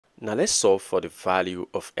Now let's solve for the value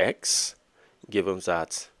of x, given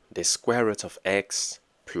that the square root of x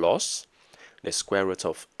plus the square root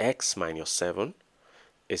of x minus 7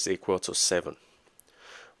 is equal to 7.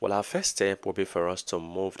 Well, our first step will be for us to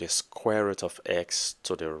move the square root of x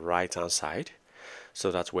to the right hand side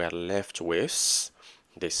so that we are left with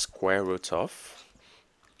the square root of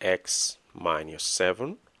x minus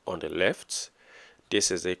 7 on the left.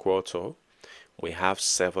 This is equal to, we have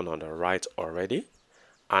 7 on the right already,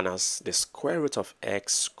 and as the square root of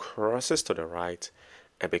x crosses to the right,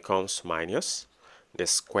 it becomes minus the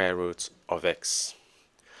square root of x.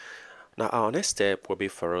 Now our next step will be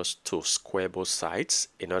for us to square both sides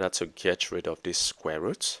in order to get rid of this square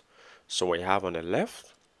root. So we have on the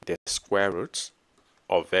left the square root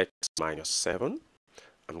of x minus 7.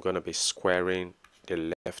 I'm going to be squaring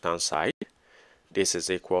the left hand side. This is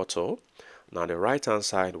equal to, now the right hand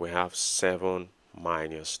side we have 7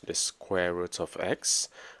 minus the square root of x.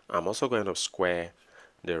 I'm also going to square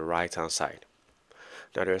the right hand side.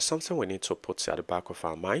 Now there is something we need to put at the back of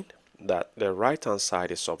our mind, that the right hand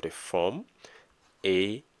side is of the form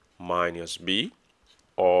a minus b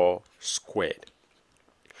all squared.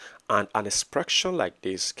 And an expression like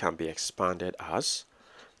this can be expanded as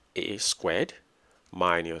a squared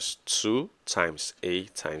minus 2 times a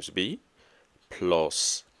times b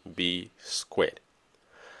plus b squared.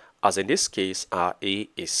 As in this case, our a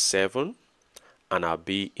is 7 and our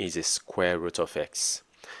b is the square root of x.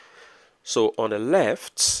 So on the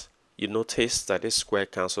left, you notice that this square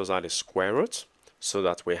cancels out the square root, so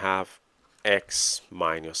that we have x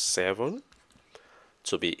minus 7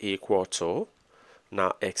 to be equal to,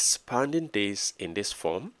 now expanding this in this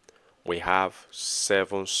form, we have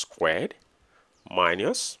 7 squared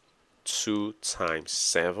minus 2 times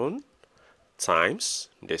 7 times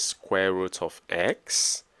the square root of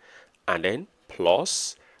x, and then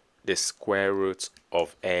plus the square root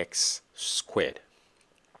of x squared.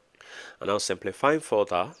 And now simplifying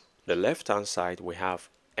further, the left hand side we have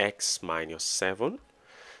x minus 7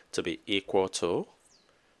 to be equal to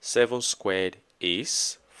 7 squared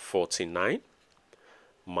is 49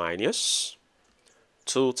 minus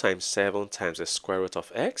 2 times 7 times the square root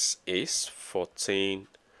of x is 14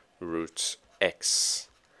 root x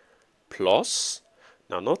plus,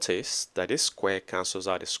 now notice that this square cancels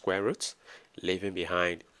out the square root, leaving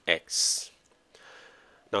behind x.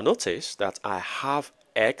 Now notice that I have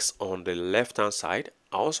x on the left hand side,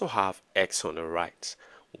 I also have x on the right,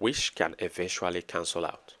 which can eventually cancel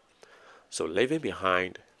out. So leaving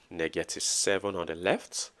behind negative 7 on the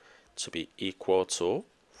left to be equal to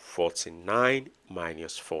 49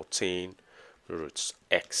 minus 14 root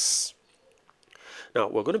x. Now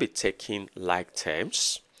we're going to be taking like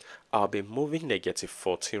terms. I'll be moving negative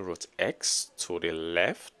 14 root x to the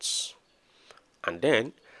left, and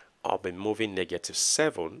then I'll be moving negative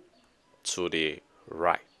 7 to the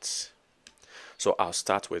right. So I'll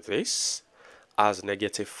start with this. As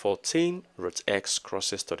negative 14 root x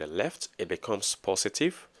crosses to the left, it becomes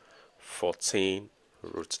positive 14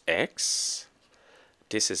 root x.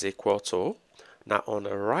 This is equal to, now on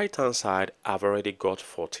the right hand side I've already got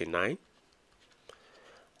 49,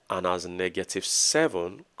 and as negative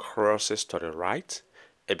 7 crosses to the right,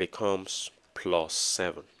 it becomes plus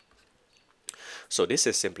 7. So this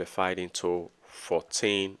is simplified into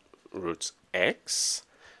 14 root x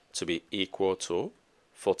to be equal to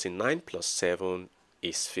 49 plus 7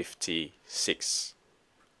 is 56.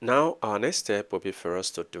 Now our next step will be for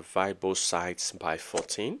us to divide both sides by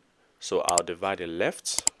 14. So I'll divide the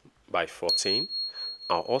left by 14.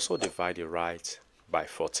 I'll also divide the right by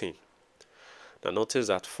 14. Now notice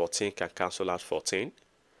that 14 can cancel out 14,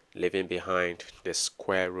 leaving behind the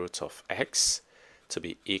square root of x to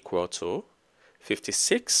be equal to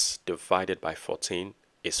 56 divided by 14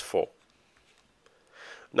 is 4.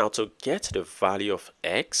 Now to get the value of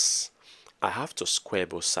x, I have to square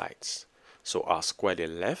both sides. So I'll square the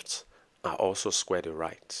left, I'll also square the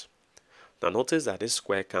right. Now notice that this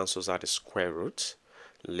square cancels out the square root,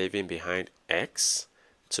 leaving behind x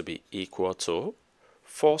to be equal to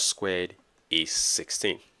 4 squared is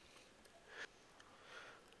 16.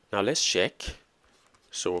 Now let's check.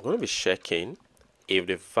 So we're going to be checking if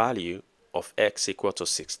the value of x equal to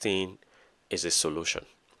 16 is a solution.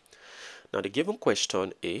 Now the given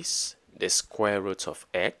question is the square root of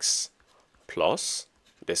x plus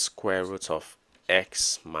the square root of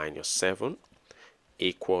x minus 7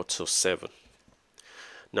 equal to 7.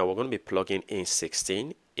 Now we're going to be plugging in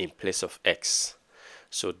 16 in place of x.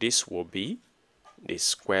 So this will be the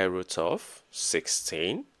square root of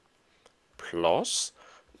 16 plus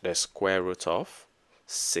the square root of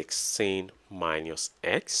 16 minus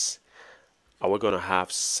x. And we're going to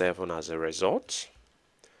have 7 as a result.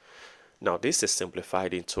 Now this is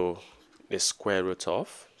simplified into the square root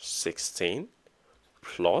of 16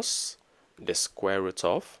 plus the square root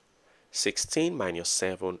of 16 minus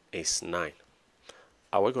 7 is 9.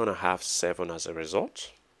 Are we going to have 7 as a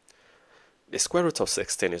result? The square root of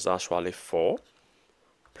 16 is actually 4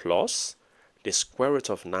 plus the square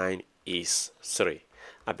root of 9 is 3.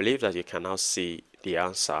 I believe that you can now see the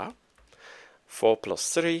answer. 4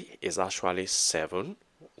 plus 3 is actually 7,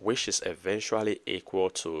 which is eventually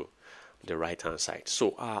equal to the right hand side.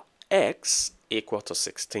 So our x equal to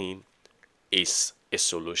 16 is a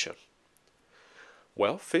solution.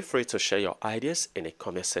 Well, feel free to share your ideas in the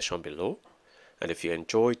comment section below. And if you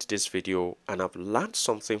enjoyed this video and have learned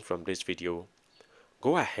something from this video,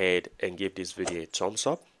 go ahead and give this video a thumbs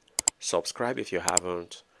up. Subscribe if you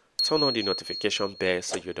haven't. Turn on the notification bell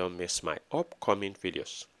so you don't miss my upcoming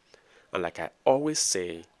videos. And like I always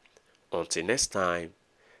say, until next time,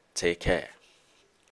 take care.